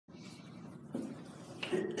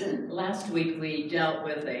Last week we dealt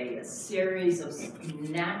with a series of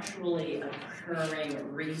naturally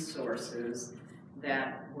occurring resources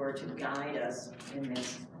that were to guide us in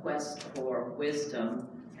this quest for wisdom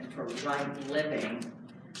and for right living.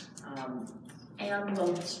 And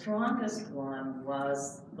the strongest one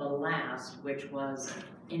was the last, which was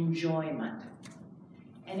enjoyment.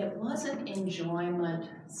 And it wasn't enjoyment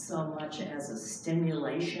so much as a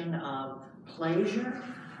stimulation of pleasure,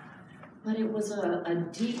 but it was a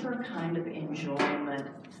deeper kind of enjoyment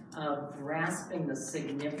of grasping the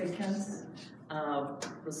significance of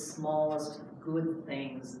the smallest good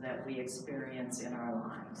things that we experience in our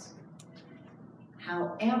lives.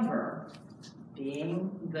 However,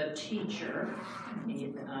 being the teacher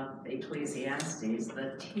of Ecclesiastes,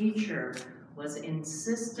 the teacher was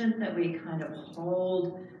insistent that we kind of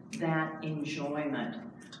hold that enjoyment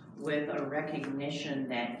with a recognition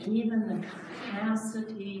that even the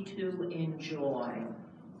capacity to enjoy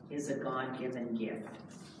is a God-given gift.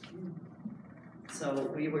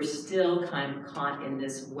 So we were still kind of caught in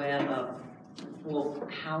this web of, well,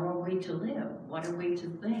 how are we to live? What are we to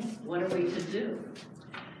think? What are we to do?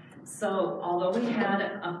 So although we had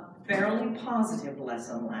a fairly positive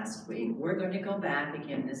lesson last week, we're going to go back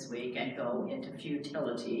again this week and go into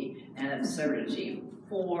futility and absurdity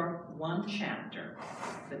for one chapter,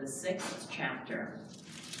 for the 6th chapter.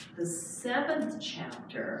 The 7th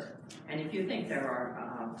chapter, and if you think there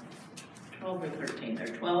are 12 or 13, there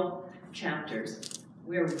are 12 chapters,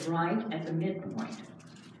 we're right at the midpoint.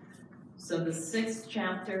 So the 6th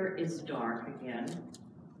chapter is dark again.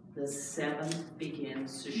 The 7th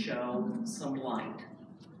begins to show some light.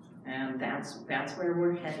 And that's where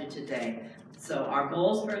we're headed today. So our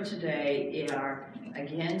goals for today are,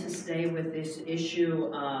 again, to stay with this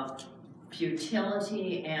issue of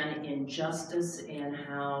futility and injustice in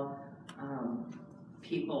how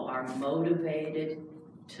people are motivated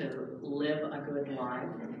to live a good life.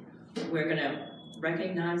 We're going to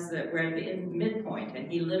recognize that we're at the midpoint,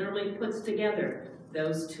 and he literally puts together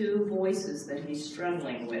those two voices that he's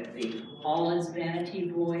struggling with, the all is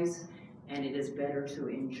vanity voice, and it is better to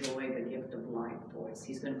enjoy the gift of life voice.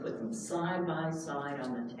 He's going to put them side by side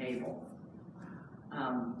on the table.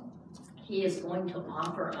 He is going to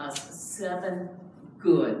offer us 7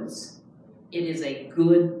 goods. It is a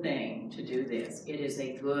good thing to do this. It is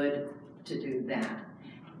a good to do that.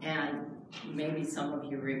 And maybe some of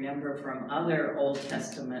you remember from other Old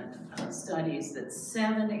Testament studies that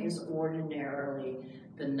 7 is ordinarily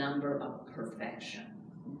the number of perfection,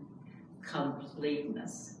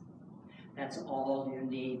 completeness. That's all you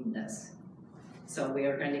needness. So we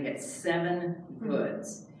are going to get 7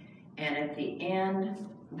 goods. And at the end,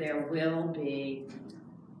 there will be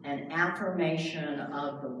an affirmation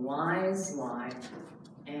of the wise life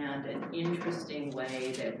and an interesting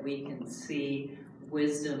way that we can see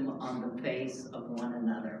wisdom on the face of one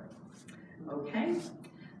another. Okay?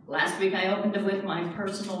 Last week I opened it with my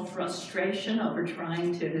personal frustration over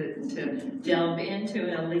trying to delve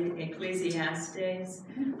into Ecclesiastes.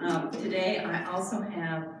 Today I also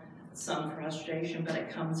have some frustration, but it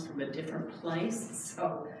comes from a different place.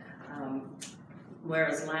 So,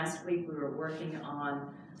 whereas last week we were working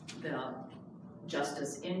on the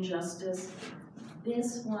justice, injustice,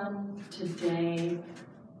 this one today,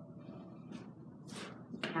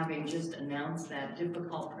 having just announced that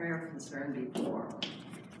difficult prayer concern before,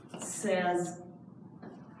 says,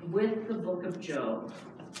 with the book of Job,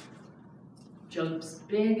 Job's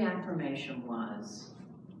big affirmation was,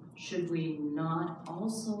 should we not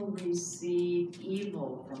also receive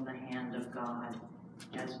evil from the hand of God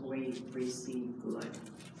as we receive good?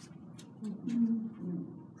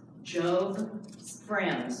 Job's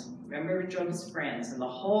friends, remember Job's friends, and the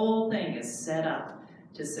whole thing is set up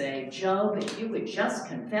to say, Job, if you would just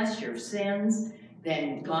confess your sins,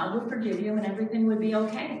 then God would forgive you and everything would be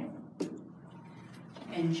okay.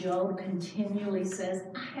 And Job continually says,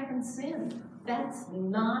 I haven't sinned. That's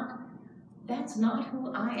not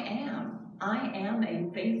who I am. I am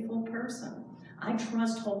a faithful person. I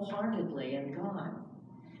trust wholeheartedly in God.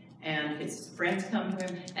 And his friends come to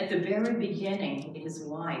him. At the very beginning, his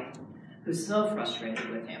wife, who's so frustrated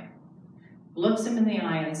with him, looks him in the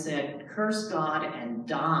eye and said, curse God and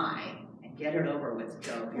die and get it over with,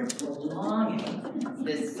 Job. You're prolonging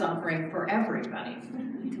this suffering for everybody.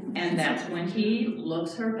 And that's when he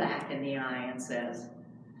looks her back in the eye and says,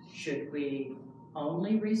 should we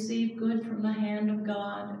only receive good from the hand of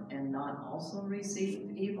God and not also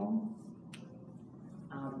receive evil?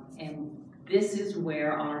 And this is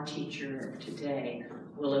where our teacher today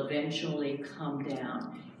will eventually come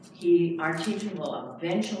down. Our teacher will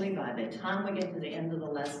eventually, by the time we get to the end of the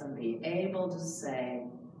lesson, be able to say,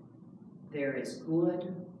 there is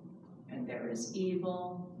good and there is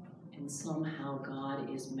evil, and somehow God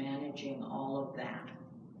is managing all of that.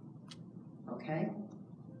 Okay?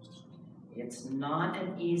 It's not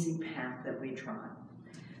an easy path that we try.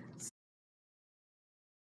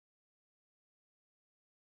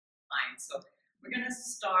 Fine, so we're going to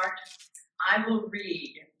start. I will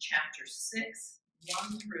read chapter 6,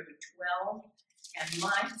 1 through 12, and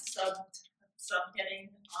my subheading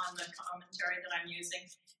on the commentary that I'm using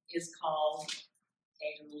is called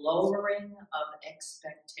A Lowering of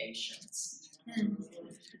Expectations. Okay,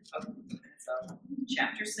 so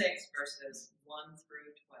chapter 6, verses 1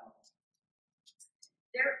 through 12.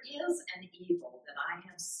 There is an evil that I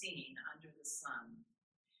have seen under the sun,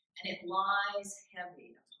 and it lies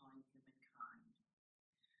heavy upon humankind.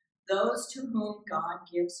 Those to whom God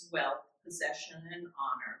gives wealth, possession, and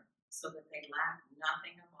honor, so that they lack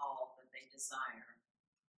nothing of all that they desire.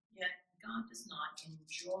 Yet God does not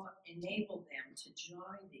enable them to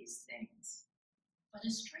enjoy these things, but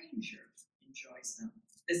a stranger enjoys them.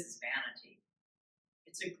 This is vanity.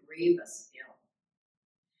 It's a grievous ill.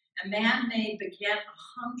 A man may beget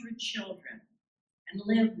 100 children and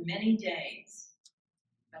live many days,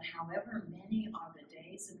 but however many are the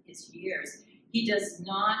days of his years, he does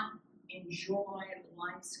not enjoy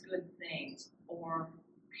life's good things or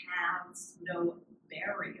has no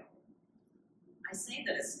burial. I say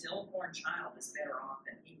that a stillborn child is better off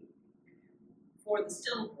than he. For the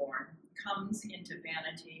stillborn comes into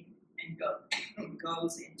vanity and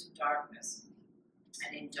goes into darkness,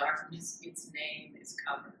 and in darkness its name is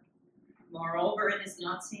covered. Moreover, it has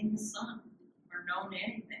not seen the sun or known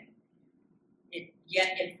anything.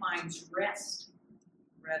 Yet it finds rest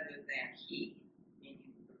rather than he,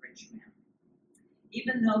 meaning the rich man.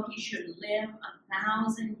 Even though he should live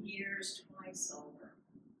 1,000 years twice over,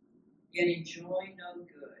 yet enjoy no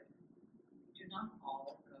good, do not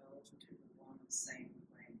all go to the one same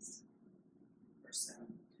place. Verse 7.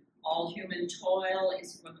 All human toil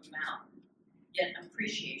is for the mouth, yet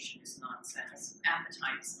appreciation is not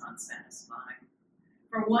appetite is not satisfied.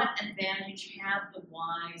 For what advantage have the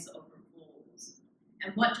wise over fools?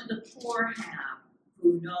 And what do the poor have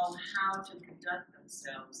who know how to conduct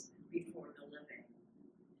themselves before the living?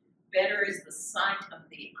 Better is the sight of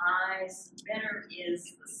the eyes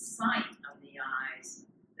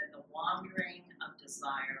than the wandering of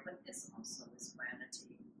desire, but this also is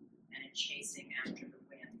vanity and a chasing after the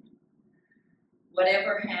wind.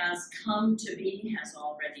 Whatever has come to be has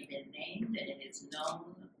already been named, and it is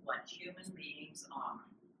known what human beings are,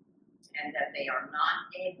 and that they are not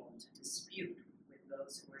able to dispute with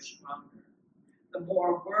those who are stronger. The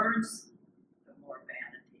more words, the more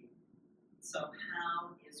vanity. So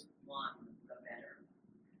how is one the better?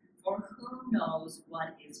 For who knows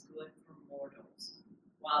what is good for mortals,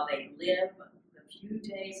 while they live the few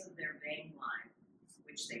days of their vain life,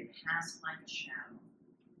 which they pass like a shadow?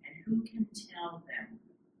 And who can tell them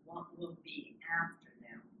what will be after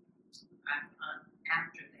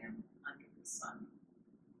them under the sun?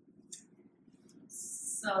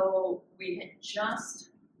 So we had just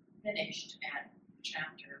finished at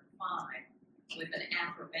chapter 5 with an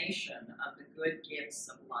affirmation of the good gifts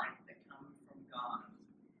of life that come from God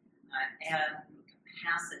and the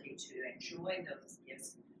capacity to enjoy those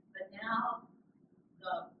gifts. But now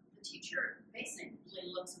the teacher basically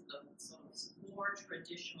looks at the sort of 4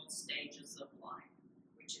 traditional stages of life,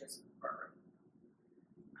 which is birth.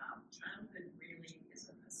 Childhood really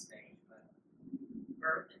isn't a stage, but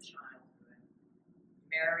birth and childhood,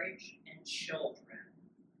 marriage and children,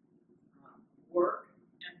 work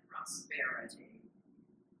and prosperity,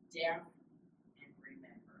 death and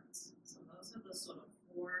remembrance. So those are the sort of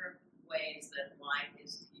 4 ways that life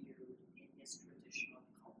is viewed in his traditional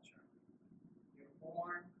culture. You're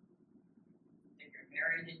born, and you're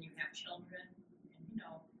married and you have children, and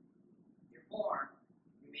you're born,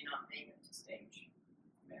 you may not make it to stage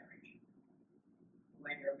marriage.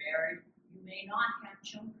 When you're married, you may not have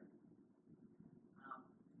children.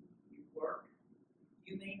 You work,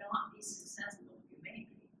 you may not be successful, you may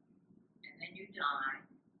be, and then you die.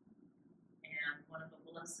 And one of the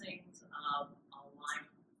blessings of a life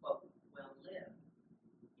well lived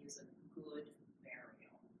is a good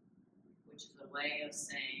burial, which is a way of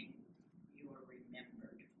saying you are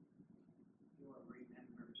remembered. You are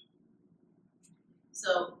remembered.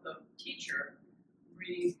 So the teacher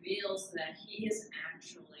reveals that he is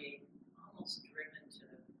actually almost driven to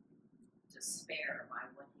despair by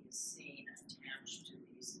what he has seen attached to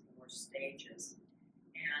these 4 stages.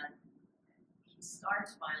 And he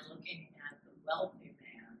starts by looking at the wealthy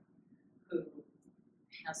man who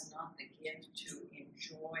has not the gift to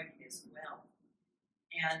enjoy his wealth.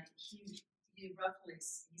 And he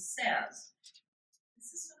says,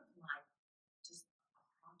 this is sort of like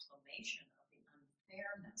realization of the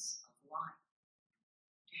unfairness of life.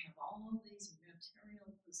 To have all of these material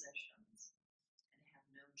possessions and have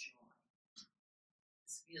no joy.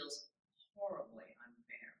 This feels horribly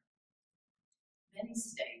unfair. Then he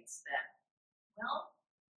states that, well,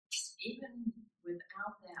 even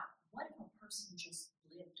without that, what if a person just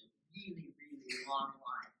lived a really, really long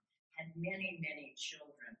life, had many, many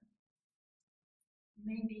children,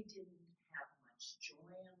 maybe didn't have much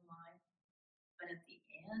joy in life, but at the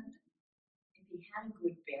end, if he had a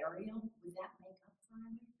good burial, would that make up for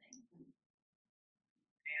everything?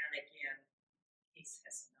 And again, he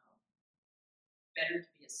says no. Better to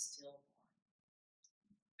be a stillborn.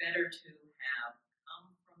 Better to have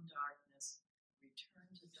come from darkness, return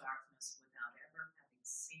to darkness without ever having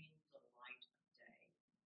seen the light of day,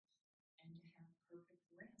 and to have perfect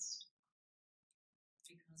rest.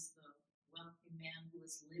 Because the wealthy man who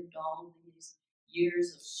has lived all these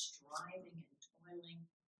years of striving and toiling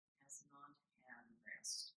has not had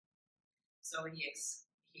rest. So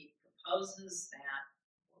he proposes that,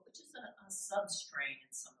 which is a substrain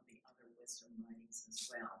in some of the other wisdom writings as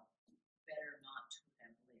well. Better not to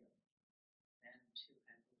have lived than to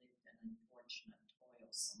have lived an unfortunate,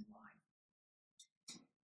 toilsome life.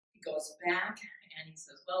 He goes back and he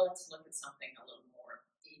says, well, let's look at something a little more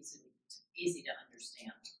easy to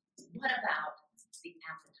understand. What about the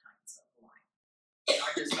appetites of life?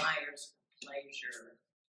 Our desires for pleasure,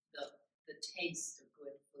 the taste of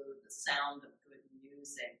good food, the sound of good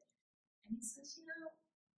music. And he says,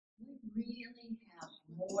 we really have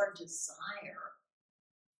more desire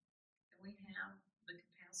than we have the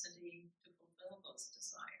capacity to fulfill those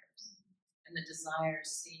desires. And the desires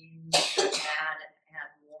seem to add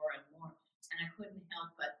more and more. And I couldn't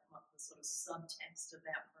help but the sort of subtext of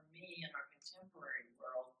that for me in our contemporary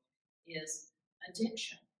world is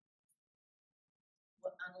addiction.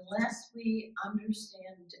 Well, unless we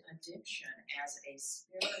understand addiction as a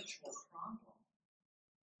spiritual problem,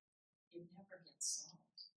 it never gets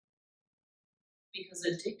solved. Because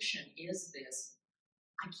addiction is this,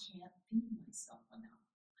 I can't feed myself enough.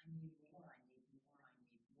 I need more, I need more, I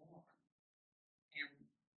need more. And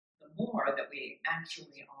the more that we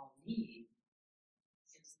actually all need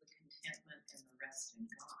is the contentment and the rest in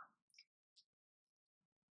God.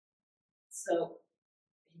 So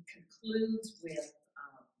he concludes with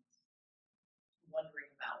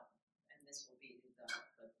wondering about, and this will be the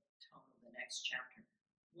tone of the next chapter,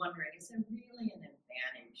 wondering, is there really an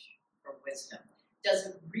advantage for wisdom? Does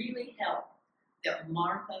it really help that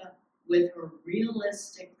Martha, with her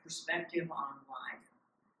realistic perspective on life,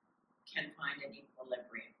 can find an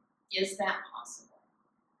equilibrium? Is that possible?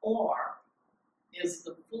 Or is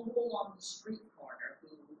the fool on the street corner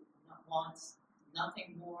who wants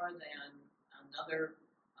nothing more than another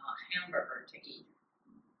hamburger to eat,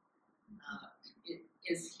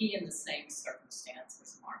 is he in the same circumstance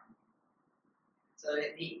as Martha? So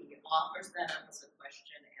he offers that up as a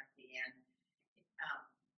question at the end.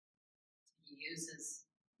 He uses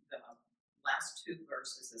the last two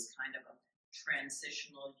verses as kind of a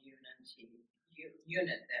transitional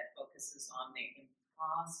unit that focuses on the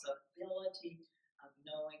impossibility of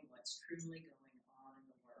knowing what's truly going on in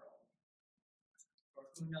the world. For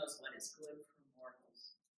who knows what is good for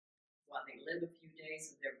mortals, while they live a few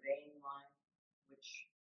days of their vain life,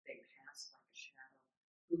 which they pass like a shadow,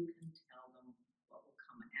 who can tell them what will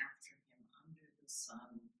come after him under the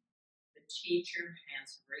sun? The teacher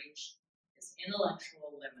has reached his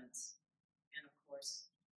intellectual limits, and of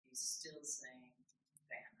course, he's still saying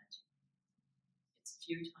vanity. It's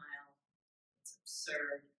futile, it's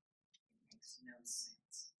absurd, it makes no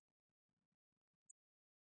sense.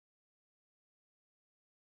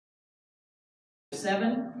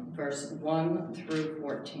 Verse 1 through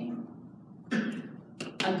 14.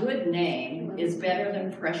 A good name is better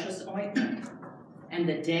than precious ointment, and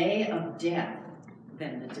the day of death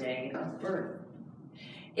than the day of birth.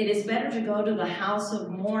 It is better to go to the house of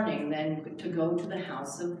mourning than to go to the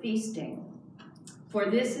house of feasting. For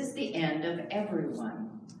this is the end of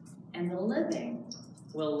everyone, and the living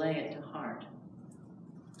will lay it to heart.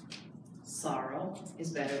 Sorrow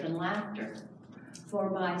is better than laughter, for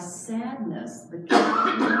by sadness the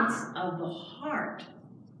countenance of the heart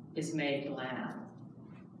is made glad.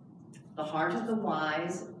 The heart of the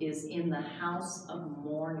wise is in the house of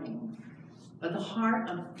mourning, but the heart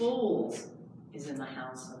of fools is in the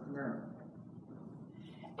house of mirth.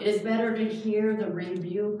 It is better to hear the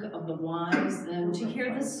rebuke of the wise than to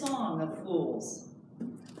hear the song of fools.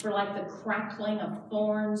 For like the crackling of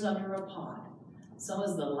thorns under a pot, so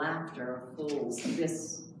is the laughter of fools.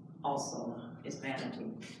 This also is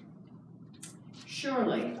vanity.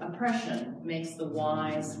 Surely oppression makes the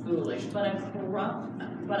wise foolish, but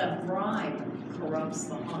a bribe corrupts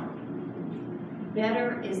the heart.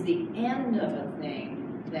 Better is the end of a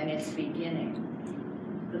thing than its beginning.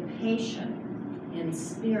 The patient in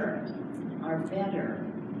spirit are better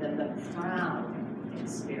than the proud in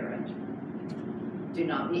spirit. Do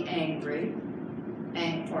not be angry,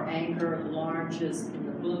 for anger lodges in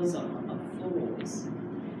the bosom of fools.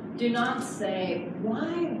 Do not say,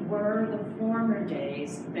 why were the former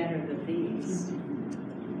days better than these?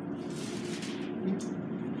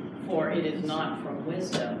 For it is not from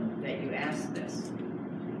wisdom that you ask this.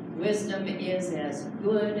 Wisdom is as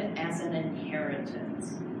good as an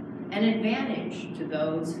inheritance, an advantage to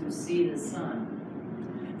those who see the sun.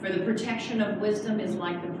 For the protection of wisdom is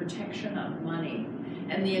like the protection of money,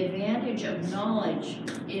 and the advantage of knowledge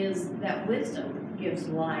is that wisdom gives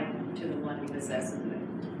life to the one who possesses it.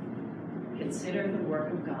 Consider the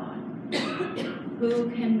work of God. Who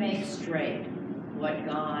can make straight what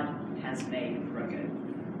God has made crooked?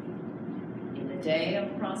 In the day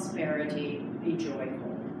of prosperity, be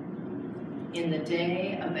joyful. In the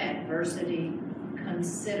day of adversity,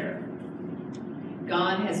 consider.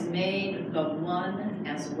 God has made the one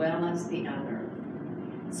as well as the other,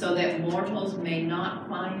 so that mortals may not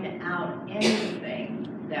find out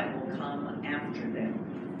anything that will come after them.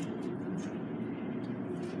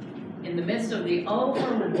 In the midst of the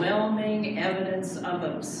overwhelming evidence of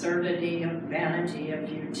absurdity, of vanity, of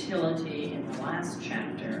futility in the last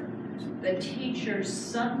chapter, the teacher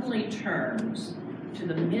suddenly turns to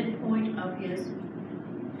the midpoint of his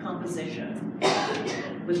composition,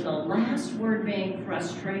 with the last word being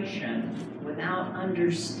frustration, without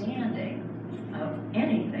understanding of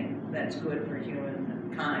anything that's good for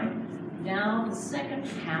humankind. Now, the second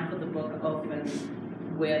half of the book opens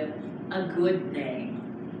with a good name,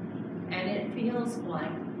 and it feels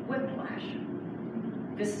like whiplash.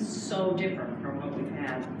 This is so different from what we've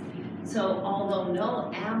had. So, although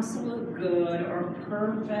no absolute good or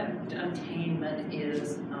perfect attainment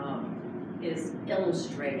is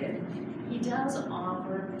illustrated, he does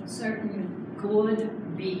offer certain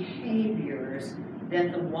good behaviors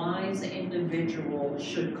that the wise individual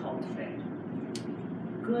should cultivate.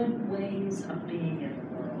 Good ways of being in the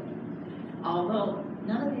world. Although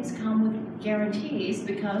none of these come with guarantees,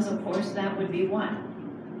 because of course that would be what?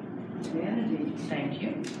 Vanity. Thank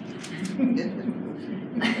you.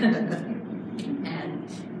 And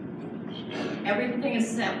everything is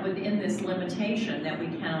set within this limitation that we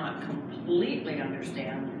cannot completely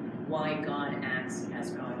understand why God acts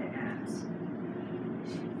as God acts.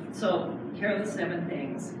 So here are the 7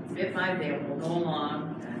 things. Bit by bit, we'll go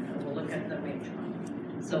along and we'll look at the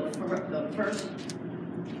matron. So for the first,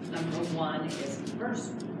 number 1 is the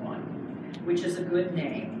first one, which is a good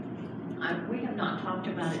name. We have not talked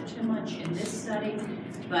about it too much in this study,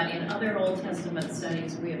 but in other Old Testament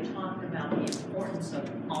studies, we have talked about the importance of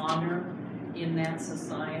honor in that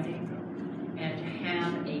society, and to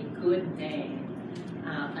have a good name,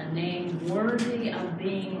 a name worthy of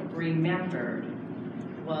being remembered,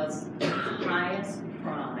 was the highest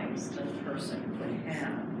prize that a person could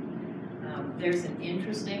have. There's an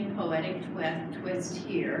interesting poetic twist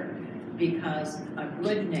here, because a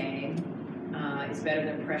good name is better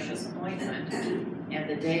than precious ointment, and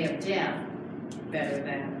the day of death better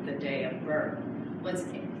than the day of birth.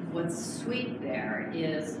 What's sweet there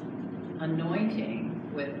is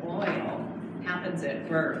anointing with oil happens at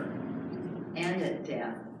birth and at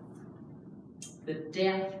death. The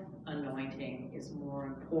death anointing is more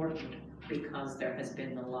important because there has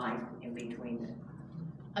been the life in between it.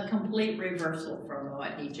 A complete reversal from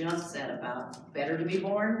what he just said about better to be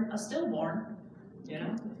born a stillborn, you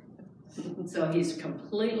know? So he's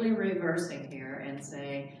completely reversing here and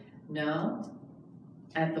saying, no,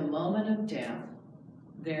 at the moment of death,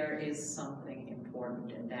 there is something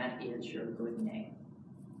important, and that is your good name.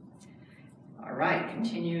 All right,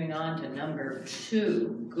 continuing on to number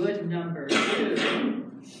 2. Good number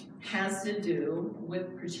 2 has to do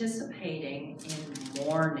with participating in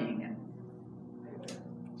mourning.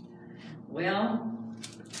 Well,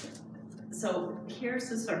 so here's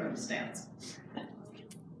the circumstance.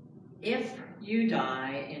 If you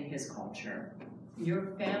die in his culture, your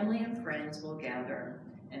family and friends will gather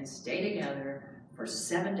and stay together for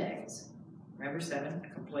 7 days. Remember 7,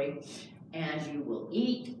 complete. And you will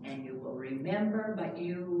eat and you will remember, but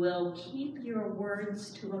you will keep your words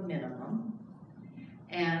to a minimum.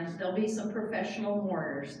 And there'll be some professional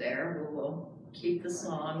mourners there who will keep the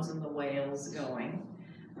songs and the wails going.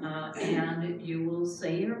 And you will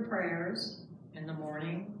say your prayers in the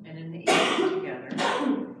morning and in the evening together.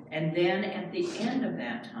 And then at the end of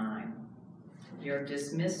that time, You're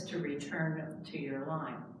dismissed to return to your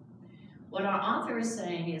life. What our author is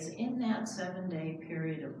saying is, in that 7-day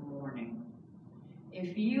period of mourning,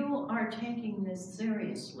 if you are taking this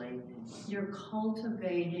seriously, you're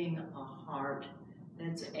cultivating a heart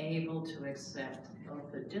that's able to accept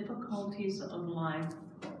both the difficulties of life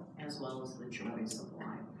as well as the joys of life.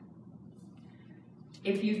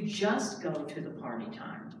 If you just go to the party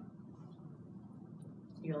time,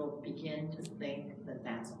 you'll begin to think that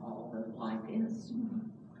that's all that life is,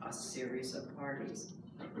 a series of parties.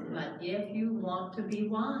 But if you want to be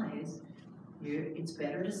wise, it's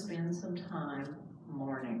better to spend some time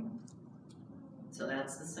mourning. So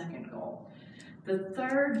that's the second goal. The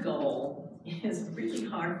third goal is really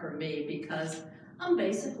hard for me because I'm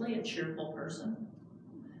basically a cheerful person.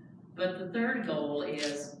 But the third goal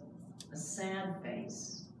is a sad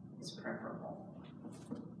face is preferable.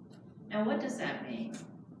 Now, what does that mean?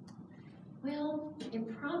 Well,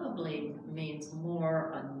 it probably means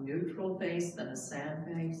more a neutral face than a sad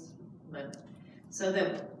face, but so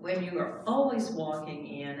that when you are always walking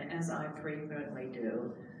in, as I frequently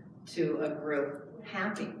do, to a group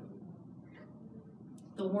happy,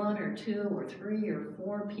 the 1 or 2 or 3 or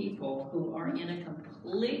 4 people who are in a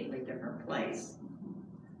completely different place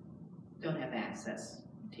don't have access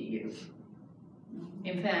to you.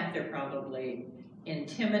 In fact, they're probably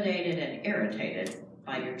intimidated and irritated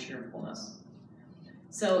by your cheerfulness.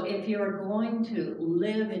 So if you're going to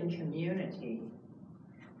live in community,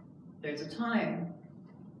 there's a time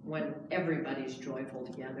when everybody's joyful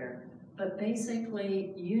together, but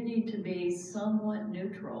basically you need to be somewhat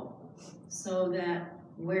neutral so that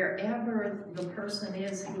wherever the person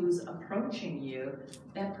is who's approaching you,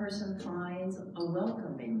 that person finds a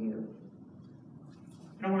welcome in you.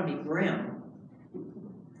 You don't want to be grim,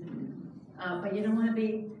 but you don't want to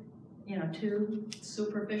be, too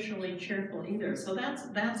superficially cheerful either. So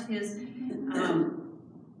that's his.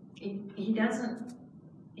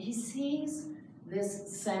 He sees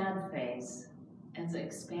this sad face as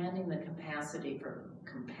expanding the capacity for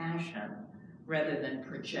compassion rather than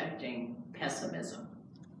projecting pessimism.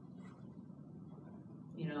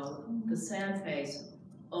 The sad face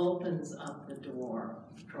opens up the door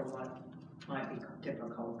for what might be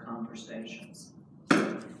difficult conversations.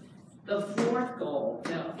 The fourth goal,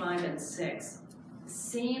 5 and 6,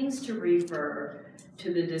 seems to refer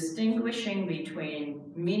to the distinguishing between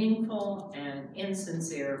meaningful and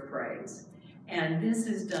insincere praise. And this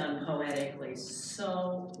is done poetically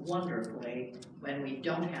so wonderfully when we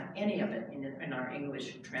don't have any of it in our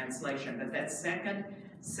English translation. But that second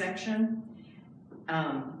section,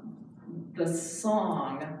 the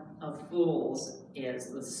song of fools is,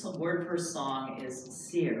 the word for song is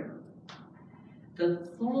seer. The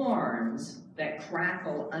thorns that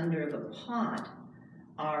crackle under the pot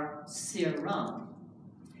are serum,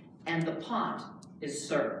 and the pot is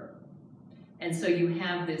ser. And so you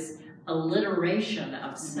have this alliteration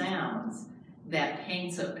of sounds that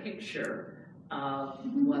paints a picture of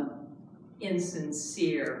what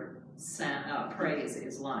insincere praise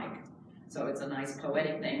is like. So it's a nice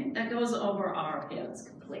poetic thing that goes over our heads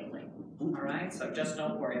completely. All right, so just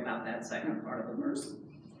don't worry about that second part of the verse.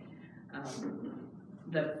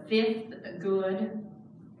 The fifth good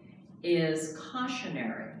is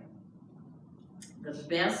cautionary. The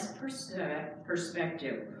best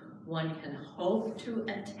perspective one can hope to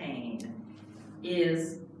attain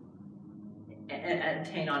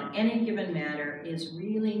on any given matter is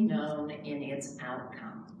really known in its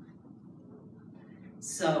outcome.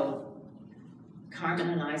 So Carmen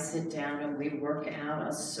and I sit down and we work out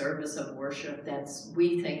a service of worship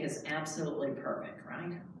we think is absolutely perfect,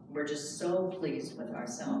 right? We're just so pleased with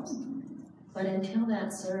ourselves. But until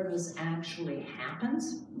that service actually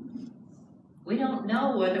happens, we don't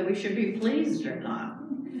know whether we should be pleased or not.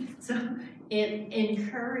 So it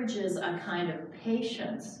encourages a kind of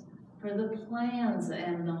patience for the plans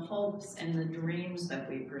and the hopes and the dreams that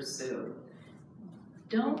we pursue.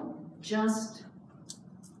 Don't just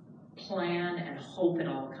plan and hope it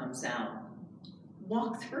all comes out.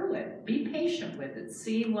 Walk through it. Be patient with it.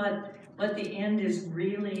 See what the end is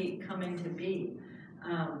really coming to be.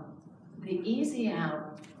 The easy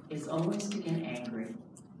out is always to get angry.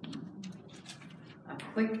 A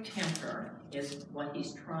quick temper is what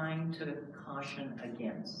he's trying to caution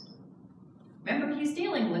against. Remember, he's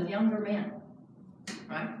dealing with younger men,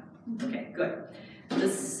 right? Okay, good. The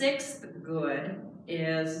sixth good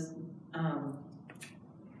is,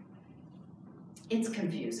 it's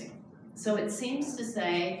confusing. So it seems to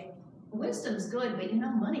say, wisdom's good, but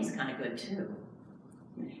money's kind of good too.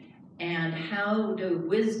 And how do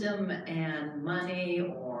wisdom and money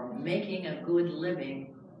or making a good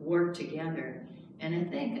living work together? And I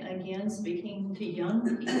think, again, speaking to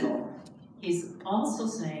young people, he's also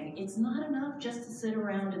saying it's not enough just to sit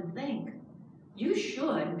around and think. You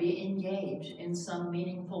should be engaged in some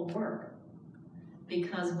meaningful work.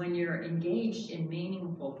 Because when you're engaged in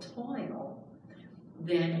meaningful toil,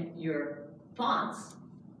 then your thoughts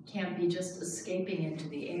can't be just escaping into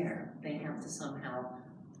the air. They have to somehow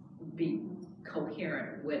be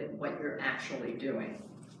coherent with what you're actually doing.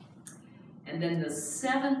 And then the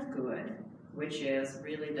seventh good, which is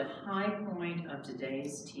really the high point of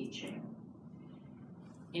today's teaching,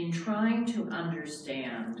 in trying to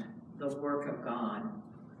understand the work of God,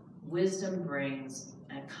 wisdom brings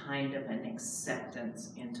a kind of an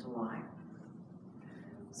acceptance into life.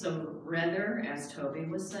 So rather, as Toby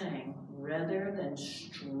was saying, rather than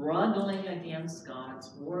struggling against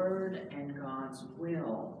God's word and God's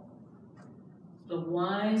will, the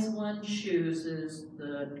wise one chooses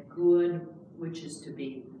the good, which is to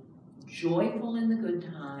be joyful in the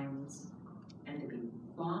good times and to be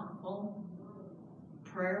thoughtful,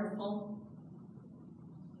 prayerful,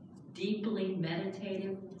 deeply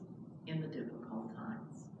meditative in the difficult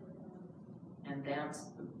times. And that's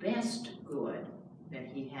the best good that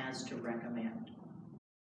he has to recommend.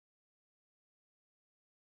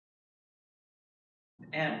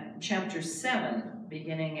 At chapter 7,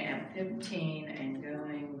 beginning at 15 and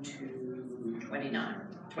going to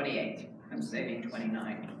 28, I'm saving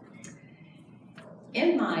 29.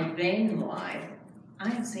 In my vain life, I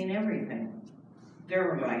have seen everything. There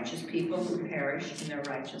are righteous people who perish in their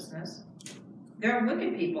righteousness. There are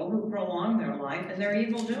wicked people who prolong their life in their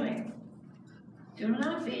evil doing. Do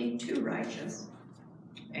not be too righteous,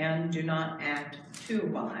 and do not act too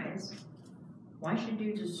wise. Why should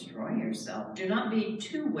you destroy yourself? Do not be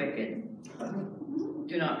too wicked.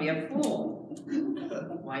 Do not be a fool.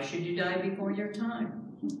 Why should you die before your time?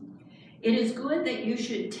 It is good that you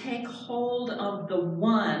should take hold of the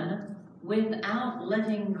one without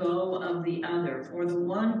letting go of the other, for the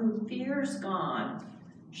one who fears God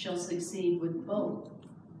shall succeed with both.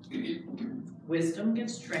 Wisdom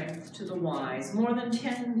gives strength to the wise, more than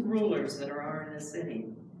 10 rulers that are in a city.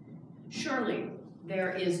 Surely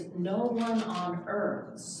there is no one on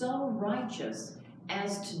earth so righteous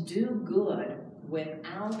as to do good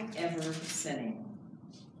without ever sinning.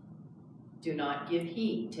 Do not give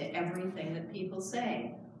heed to everything that people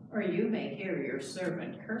say, or you may hear your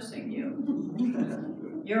servant cursing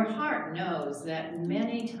you. Your heart knows that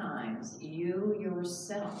many times you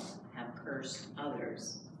yourself have cursed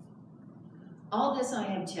others. All this I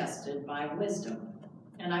have tested by wisdom,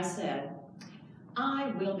 and I said,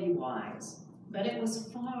 I will be wise, but it was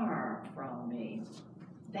far from me.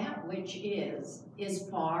 That which is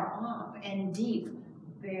far off, and deep,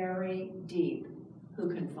 very deep. Who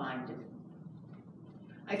can find it?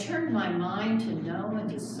 I turned my mind to know and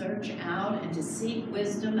to search out and to seek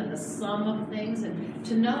wisdom and the sum of things, and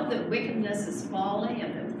to know that wickedness is folly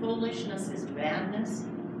and that foolishness is madness.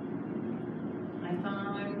 I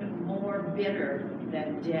found more bitter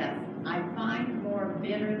than death. I find more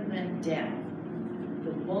bitter than death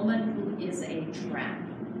the woman who is a trap,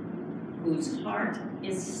 whose heart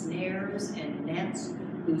is snares and nets,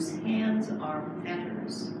 whose hands are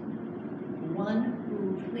fetters. One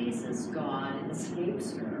who pleases God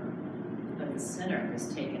escapes her, but the sinner is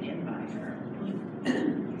taken in by her.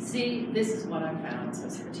 See, this is what I found,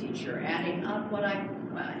 says the teacher, adding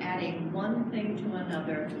one thing to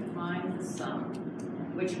another to find the sum,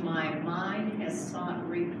 which my mind has sought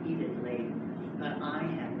repeatedly, but I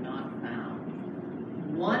have not found.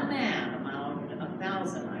 One man among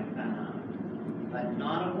 1,000 I found, but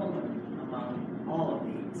not a woman among all of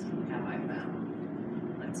these have I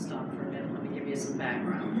found. Let's stop for a minute. Let me give you some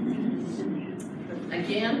background.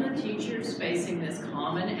 Again, the teacher's facing this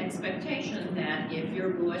common expectation that if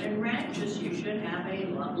you're good and righteous, you should have a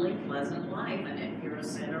lovely, pleasant life, and if you're a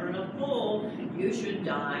sinner and a fool, you should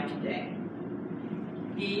die today.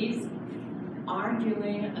 He's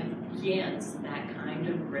arguing against that kind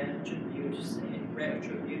of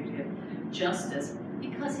retributive justice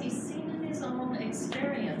because he's seen in his own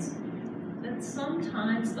experience that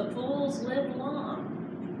sometimes the fools live long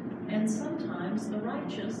and sometimes the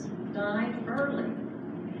righteous die early.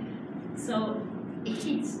 So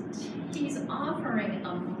he's offering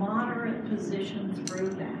a moderate position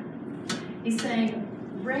through that. He's saying,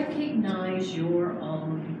 recognize your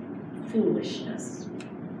own foolishness,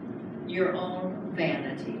 your own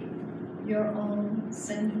vanity, your own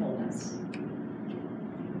sinfulness.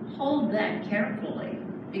 Hold that carefully,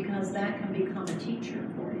 because that can become a teacher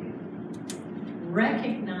for you.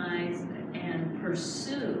 Recognize and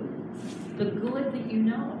pursue the good that you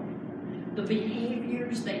know, the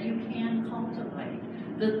behaviors that you can cultivate,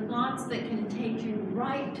 the thoughts that can take you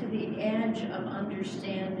right to the edge of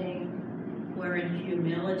understanding, where in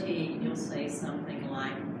humility you'll say something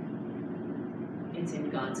like, it's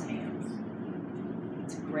in God's hands.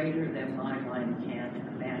 It's greater than my mind can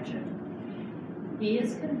imagine. He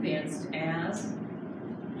is convinced, as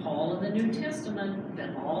Paul in the New Testament,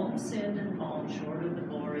 that all have sinned and fallen short of the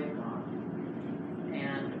glory of God.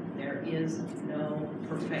 And there is no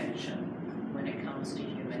perfection when it comes to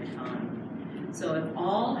humankind. So if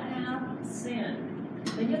all have sinned,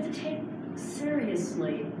 then you have to take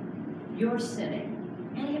seriously your sinning.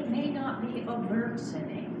 And it may not be overt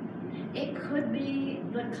sinning. It could be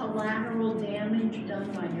the collateral damage done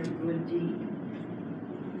by your good deed,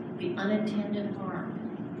 the unintended harm.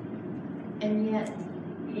 And yet,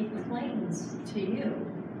 it clings to you.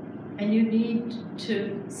 And you need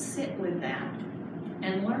to sit with that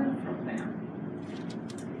and learn from that.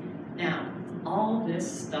 Now, all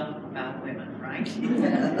this stuff about women, right?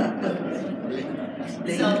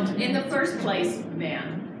 So, in the first place,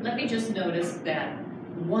 men, let me just notice that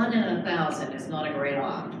 1 in 1,000 is not a great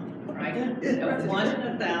odds, right? 1 in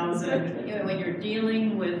 1,000, you know, when you're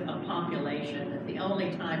dealing with a population, that the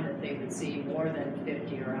only time that they would see more than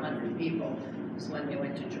 50 or 100 people was when they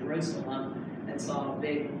went to Jerusalem and saw a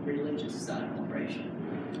big religious celebration.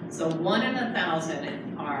 So 1 in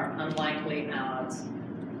 1,000 are unlikely odds.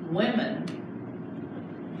 Women,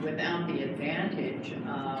 without the advantage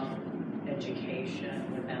of education,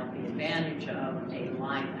 without the advantage of a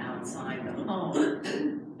life outside the home,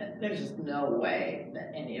 there's just no way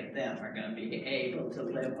that any of them are going to be able to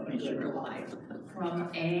live a good life from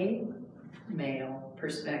a male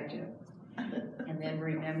perspective. And then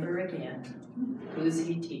remember again, who's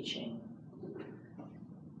he teaching?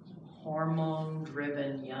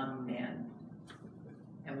 Hormone-driven young men.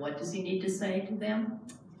 And what does he need to say to them?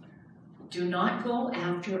 Do not go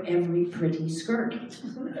after every pretty skirt.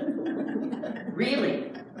 Really,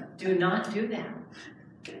 do not do that.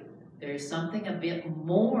 There's something a bit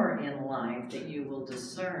more in life that you will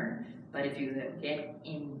discern. But if you get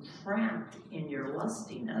entrapped in your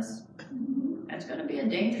lustiness, that's going to be a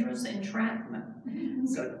dangerous entrapment.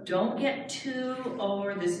 So don't get too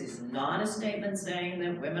over. This is not a statement saying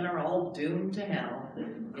that women are all doomed to hell.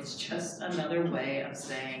 It's just another way of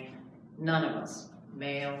saying none of us,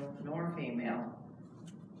 male nor female,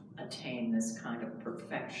 attain this kind of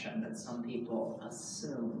perfection that some people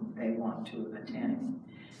assume they want to attain.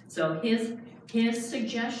 So his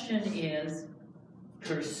suggestion is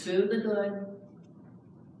pursue the good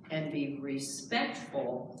and be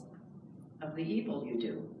respectful of the evil you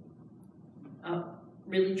do.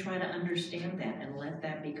 Really try to understand that and let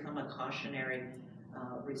that become a cautionary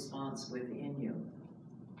response within you.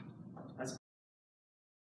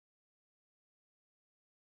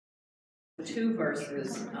 Two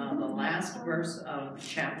verses, the last verse of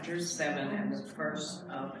chapter 7 and the first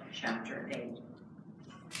of chapter 8.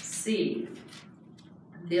 See,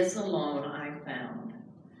 this alone I found,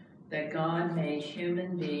 that God made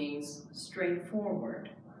human beings straightforward,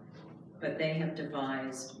 but they have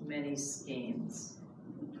devised many schemes.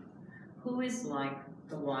 Who is like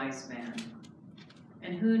the wise man?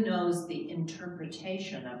 And who knows the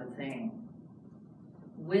interpretation of a thing?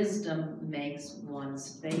 Wisdom makes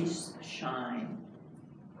one's face shine,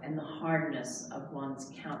 and the hardness of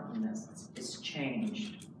one's countenance is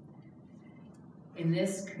changed. In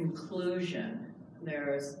this conclusion,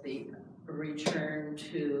 there is the return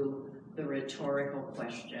to the rhetorical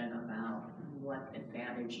question about what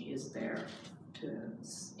advantage is there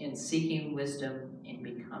in seeking wisdom, in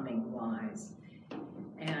becoming wise.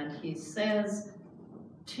 And he says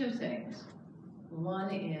two things.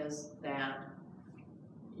 One is that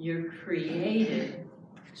you're created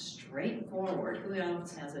straightforward. Who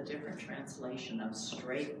else has a different translation of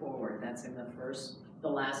straightforward? That's in the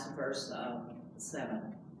last verse of 7.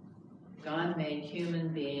 God made human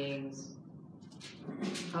beings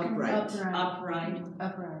upright,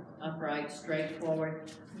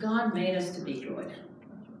 straightforward. God made us to be good.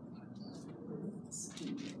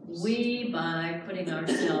 We, by putting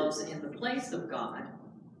ourselves in the place of God,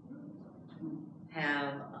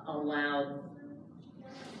 have allowed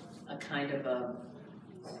a kind of a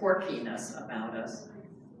quirkiness about us,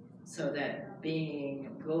 so that being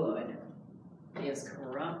good is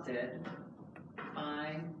corrupted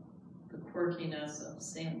by the quirkiness of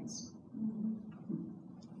sins.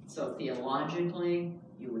 So theologically,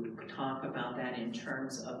 you would talk about that in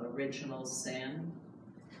terms of original sin,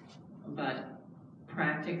 but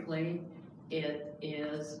practically it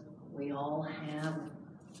is, we all have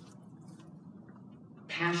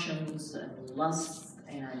passions and lusts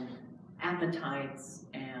and appetites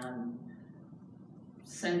and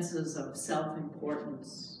senses of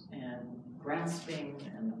self-importance and grasping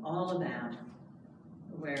and all of that,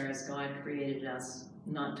 whereas God created us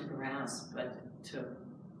not to grasp, but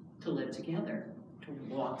to live together, to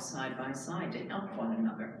walk side by side, to help one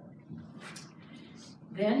another.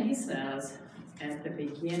 Then he says, at the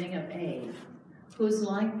beginning of 8, who's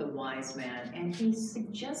like the wise man, and he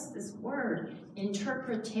suggests this word,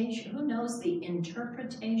 interpretation. Who knows the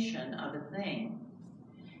interpretation of a thing?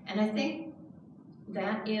 And I think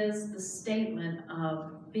that is the statement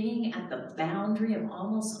of being at the boundary of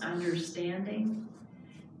almost understanding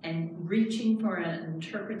and reaching for an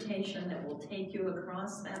interpretation that will take you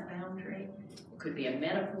across that boundary. It could be a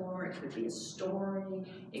metaphor, it could be a story,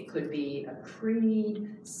 it could be a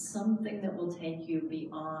creed, something that will take you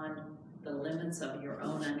beyond the limits of your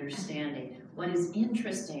own understanding. What is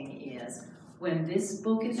interesting is when this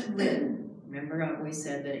book is written, remember we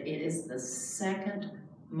said that it is the second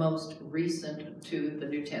most recent to the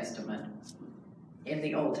New Testament in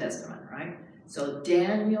the Old Testament, right? So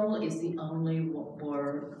Daniel is the only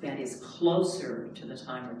word that is closer to the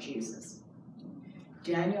time of Jesus.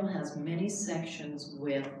 Daniel has many sections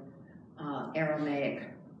with Aramaic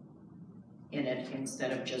in it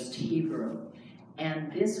instead of just Hebrew.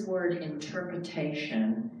 And this word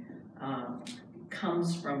interpretation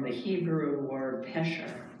comes from the Hebrew word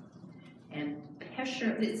pesher. And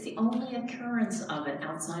pesher, it's the only occurrence of it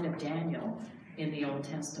outside of Daniel in the Old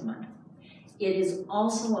Testament. It is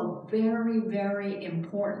also a very, very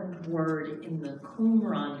important word in the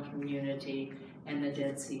Qumran community and the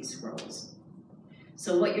Dead Sea Scrolls.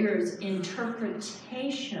 So what your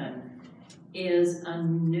interpretation is a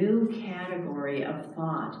new category of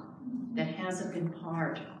thought that hasn't been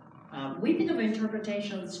part. We think of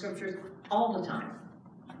interpretation of the scriptures all the time.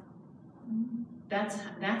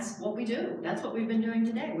 That's what we do. That's what we've been doing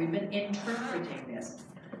today. We've been interpreting this.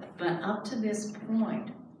 But up to this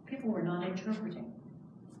point, people were not interpreting.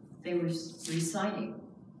 They were reciting.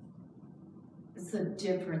 It's the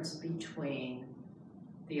difference between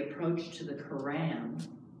the approach to the Quran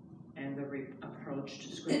and the approach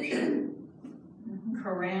to Scripture.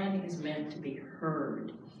 Quran is meant to be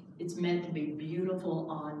heard. It's meant to be beautiful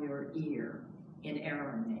on your ear in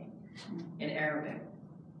Aramaic.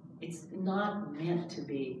 It's not meant to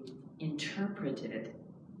be interpreted.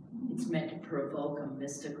 It's meant to provoke a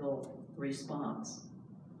mystical response.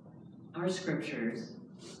 Our scriptures,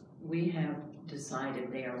 we have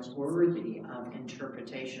decided they are worthy of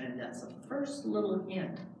interpretation, and that's the first little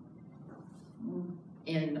hint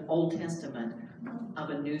in the Old Testament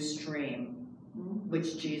of a new stream,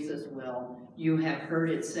 which Jesus will. You have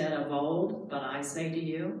heard it said of old, but I say to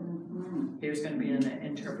you, here's going to be an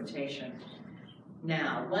interpretation.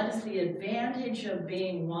 Now, what is the advantage of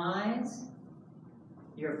being wise?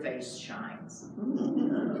 Your face shines.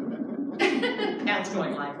 Pat's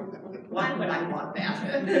going like, why would I want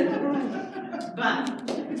that? But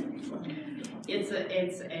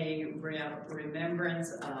it's a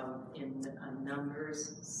remembrance of in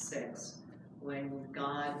Numbers 6, when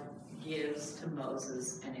God gives to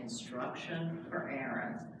Moses an instruction for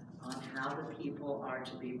Aaron on how the people are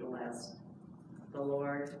to be blessed. The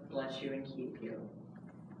Lord bless you and keep you.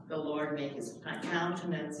 The Lord make his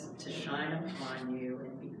countenance to shine upon you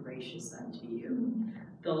and be gracious unto you.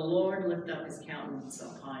 The Lord lift up his countenance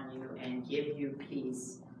upon you and give you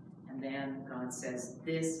peace. And then God says,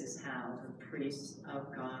 this is how the priests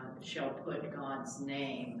of God shall put God's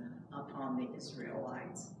name upon the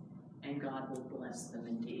Israelites, and God will bless them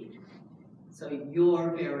indeed. So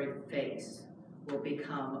your very face will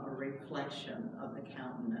become a reflection of the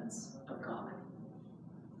countenance of God.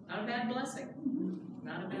 Not a bad blessing.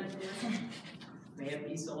 Not a bad blessing. May it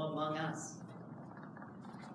be so among us.